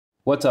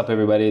What's up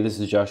everybody, this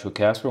is Joshua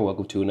Casper.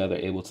 Welcome to another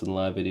Ableton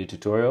Live video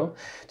tutorial.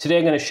 Today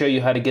I'm going to show you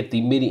how to get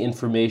the MIDI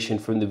information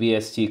from the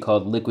VST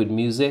called Liquid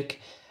Music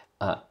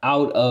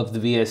out of the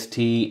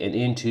VST and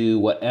into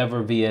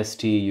whatever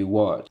VST you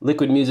want.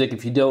 Liquid Music,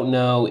 if you don't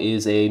know,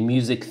 is a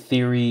music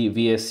theory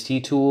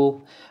VST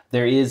tool.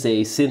 There is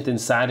a synth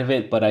inside of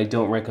it, but I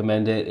don't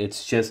recommend it.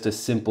 It's just a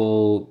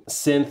simple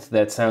synth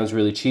that sounds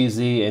really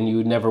cheesy and you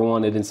would never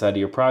want it inside of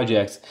your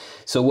projects.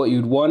 So what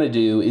you'd want to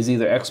do is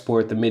either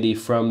export the MIDI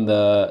from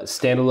the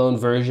standalone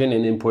version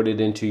and import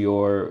it into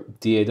your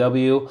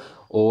DAW,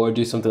 or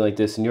do something like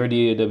this in your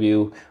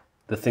DAW,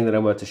 the thing that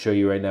I'm about to show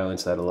you right now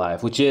inside of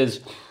Live, which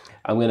is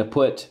I'm going to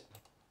put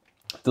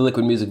the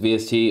Liquid Music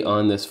VST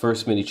on this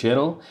first MIDI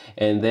channel,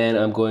 and then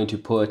I'm going to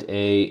put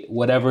a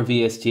whatever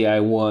VST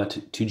I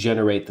want to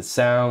generate the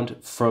sound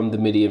from the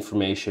MIDI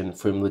information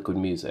from Liquid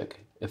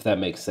Music, if that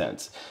makes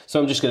sense. So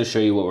I'm just going to show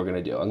you what we're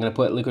going to do. I'm going to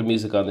put Liquid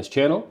Music on this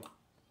channel,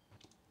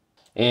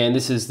 and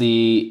this is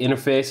the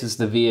interface. This is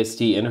the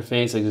VST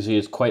interface. As you can see,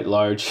 it's quite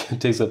large.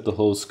 It takes up the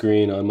whole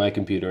screen on my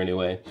computer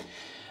anyway.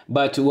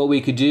 But what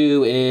we could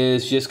do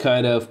is just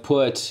kind of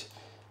put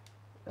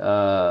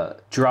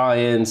draw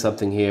in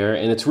something here,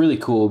 and it's really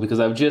cool because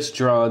I've just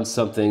drawn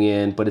something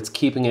in, but it's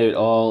keeping it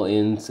all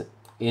in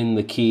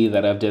the key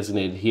that I've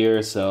designated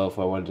here. So if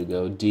I wanted to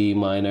go D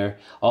minor,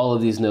 all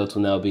of these notes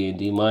will now be in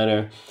D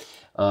minor.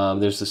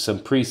 There's just some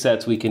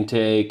presets we can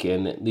take,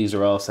 and these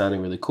are all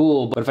sounding really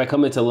cool. But if I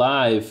come into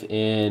Live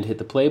and hit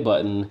the play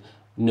button,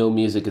 no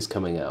music is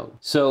coming out.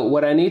 So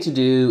what I need to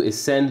do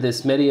is send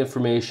this MIDI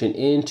information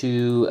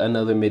into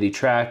another MIDI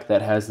track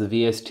that has the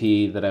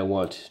VST that I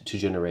want to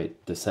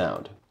generate the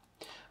sound.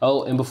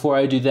 Oh, and before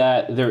I do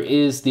that, there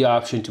is the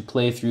option to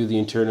play through the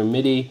internal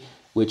MIDI,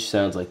 which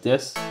sounds like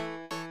this.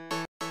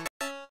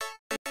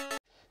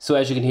 So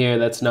as you can hear,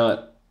 that's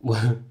not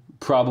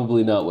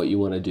probably not what you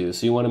want to do.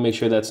 So you want to make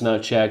sure that's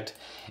not checked,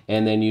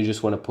 and then you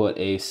just want to put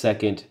a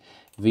second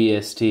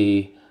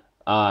VSTi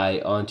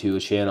onto a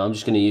channel. I'm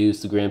just going to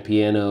use the grand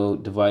piano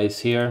device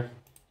here.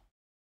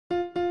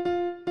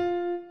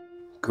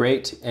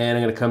 Great, and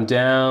I'm going to come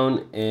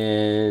down,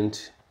 and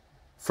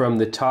from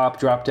the top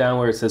drop down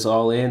where it says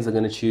all ins, I'm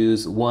going to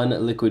choose one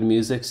Liquid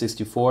Music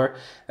 64.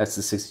 That's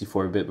the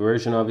 64-bit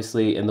version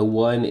obviously, and the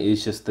 1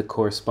 is just the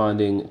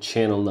corresponding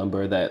channel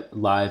number that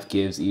Live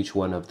gives each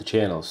one of the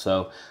channels.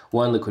 So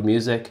 1 Liquid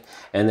Music,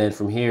 and then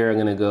from here I'm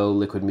going to go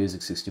Liquid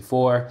Music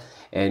 64,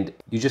 and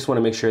you just want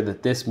to make sure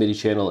that this MIDI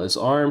channel is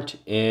armed.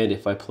 And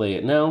if I play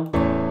it now,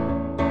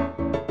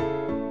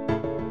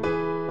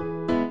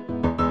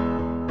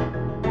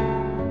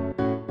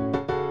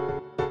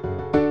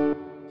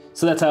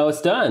 so that's how it's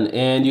done,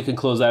 and you can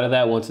close out of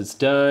that once it's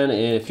done.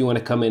 And if you want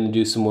to come in and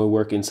do some more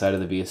work inside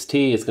of the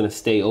VST, it's going to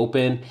stay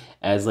open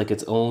as like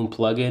its own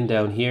plugin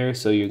down here.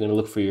 So you're going to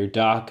look for your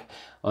dock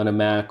on a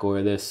Mac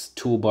or this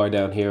toolbar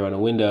down here on a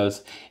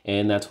Windows,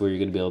 and that's where you're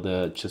going to be able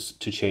to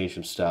just change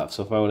some stuff.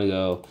 So if I want to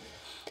go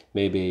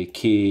maybe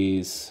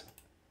keys,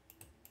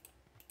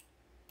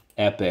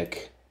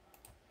 epic,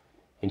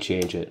 and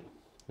change it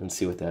and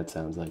see what that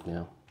sounds like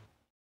now.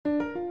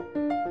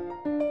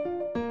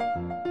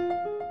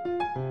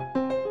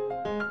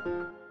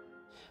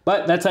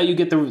 But that's how you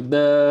get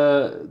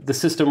the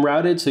system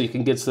routed, so you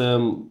can get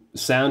some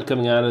sound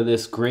coming out of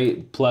this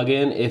great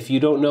plugin. If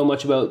you don't know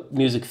much about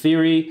music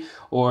theory,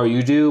 or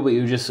you do, but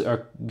you just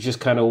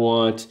kind of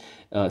want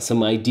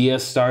some idea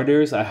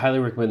starters, I highly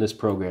recommend this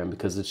program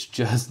because it's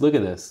just, look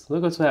at this.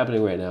 Look what's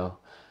happening right now.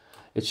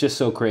 It's just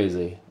so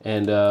crazy.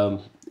 And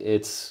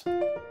it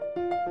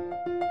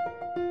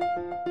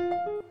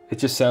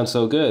just sounds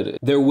so good.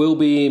 There will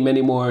be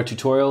many more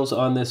tutorials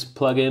on this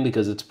plugin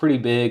because it's pretty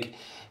big.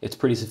 It's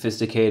pretty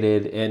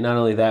sophisticated, and not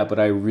only that, but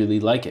I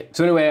really like it.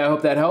 So anyway, I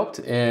hope that helped,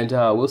 and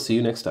we'll see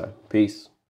you next time. Peace.